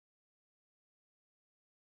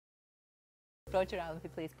Roger Allam, who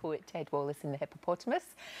plays poet Ted Wallace in The Hippopotamus,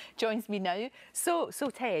 joins me now. So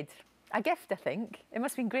Ted, a gift, I think. It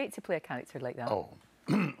must have been great to play a character like that. Oh,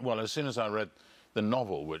 well, as soon as I read the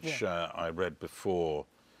novel, which I read before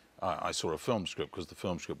I saw a film script, because the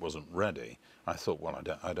film script wasn't ready, I thought, well,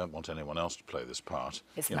 I don't want anyone else to play this part.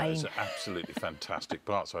 It's mine. It's an absolutely fantastic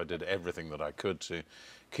part, so I did everything that I could to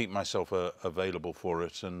keep myself available for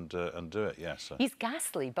it and do it, yes. He's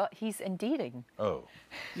ghastly, but he's endearing. Oh,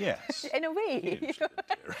 yes. In a way.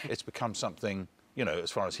 It's become something, you know,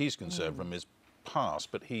 as far as he's concerned, from his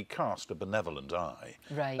past, but he cast a benevolent eye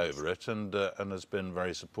over it and has been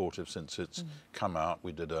very supportive since it's come out.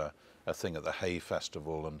 We did a thing at the Hay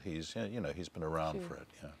Festival, and he's, you know, he's been around for it.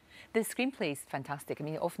 Yeah. The screenplay is fantastic. I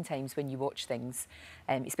mean, oftentimes when you watch things,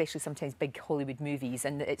 especially sometimes big Hollywood movies,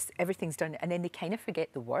 and everything's done, and then they kind of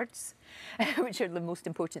forget the words, which are the most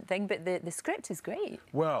important thing. But the script is great.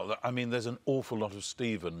 Well, I mean, there's an awful lot of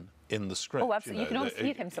Stephen in the script. Oh, absolutely. You can always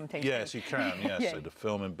hear him sometimes. Yes, you can. Yes. So the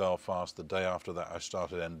film in Belfast. The day after that, I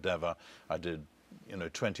started Endeavour. I did, you know,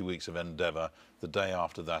 20 weeks of Endeavour. The day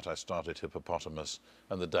after that, I started Hippopotamus,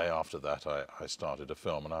 and the day after that, I started a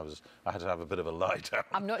film, and I had to have a bit of a lie down.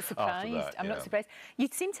 I'm not surprised. I'm not surprised. You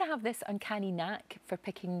seem to have this uncanny knack for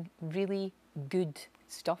picking really good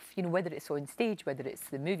stuff. You know, whether it's on stage, whether it's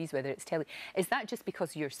the movies, whether it's telly. Is that just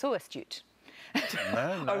because you're so astute?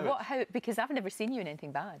 No. Or what? How? Because I've never seen you in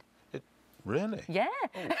anything bad. Really? Yeah.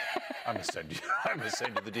 Oh, I must send you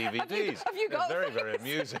the DVDs. Have you got They're very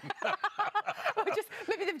amusing.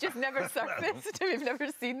 Maybe they've just never surfaced. We've never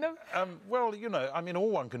seen them. Well, you know, I mean, all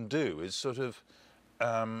one can do is sort of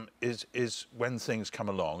is when things come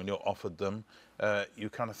along and you're offered them, you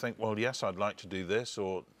kind of think, well, yes, I'd like to do this,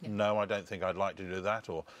 or no, I don't think I'd like to do that,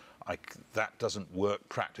 or that doesn't work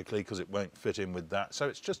practically because it won't fit in with that. So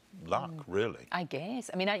it's just luck, really. I guess.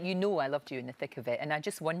 I mean, you know, I loved you in the thick of it, and I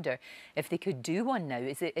just wonder if they could do one now.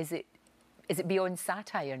 Is it beyond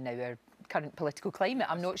satire now, or current political climate?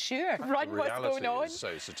 I'm not sure. Run, what's going on? Is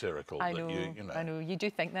so satirical. I know. That you know. I know. You do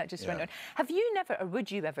think that just went on. Have you never, or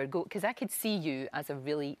would you ever go? Because I could see you as a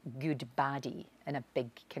really good baddie in a big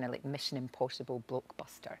kind of like Mission Impossible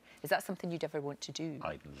blockbuster. Is that something you'd ever want to do?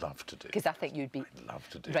 I'd love to do. Because I think you'd be. I'd love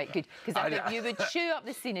to do. Right, that. good. Because I think you would chew up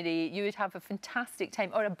the scenery. You would have a fantastic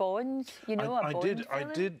time, or a Bond. You know, I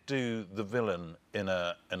did do the villain in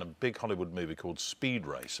a big Hollywood movie called Speed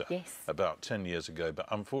Racer. Yes. About 10 years ago, but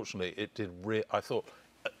unfortunately, it did. I thought,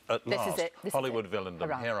 at this last, is it. Hollywood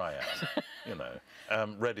villaindom. Here I am, you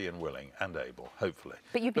know, ready and willing and able, hopefully.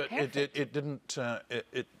 But you'd be perfect. It didn't.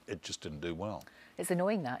 It just didn't do well. It's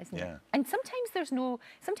annoying, that, isn't it? And sometimes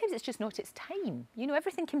it's just not its time. You know,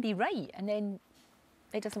 everything can be right, and then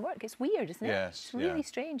it doesn't work. It's weird, isn't it? Yes. It's really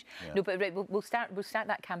strange. Yeah. No, but right, we'll start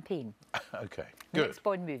that campaign. Okay. Good. Next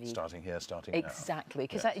Bond movie. Starting here, starting exactly,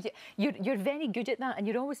 because you're very good at that, and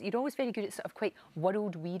you're always very good at sort of quite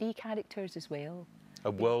world-weary characters as well.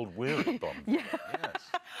 A world-weary Bond. Yeah. Yes.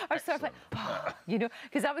 Or sort of like, you know,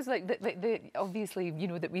 because that was like the obviously, you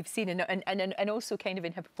know, that we've seen, and also kind of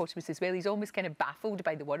in Hippopotamus as well. He's almost kind of baffled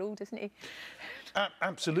by the world, isn't he?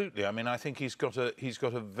 Absolutely. I mean, I think he's got a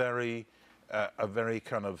very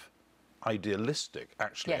kind of idealistic,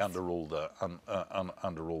 actually, under all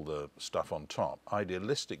the stuff on top,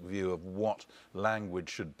 idealistic view of what language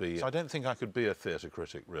should be. I don't think I could be a theatre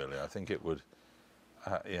critic, really. I think it would.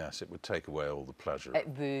 Yes, it would take away all the pleasure. It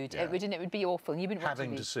would. It would, and it would be awful. You wouldn't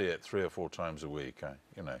having to see it 3 or 4 times a week.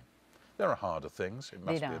 You know, there are harder things. It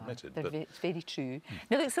must be admitted. It's very true.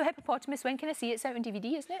 Now, look, so Hippopotamus. When can I see it? It's out on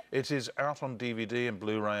DVD, isn't it? It is out on DVD and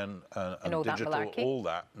Blu-ray and all digital. That all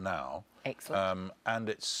that now. Excellent. And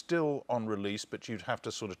it's still on release, but you'd have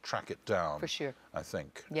to sort of track it down. For sure. I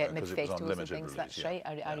think. Yeah, mid-festivals and things. That's right.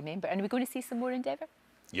 I remember. And are we going to see some more Endeavour?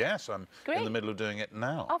 Yes, I'm in the middle of doing it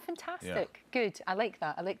now. Oh, fantastic. Yeah. Good. I like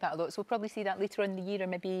that. I like that a lot. So we'll probably see that later on in the year, or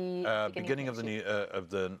maybe beginning of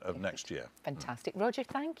next year. Fantastic. Roger,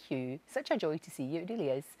 thank you. Such a joy to see you. It really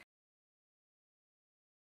is.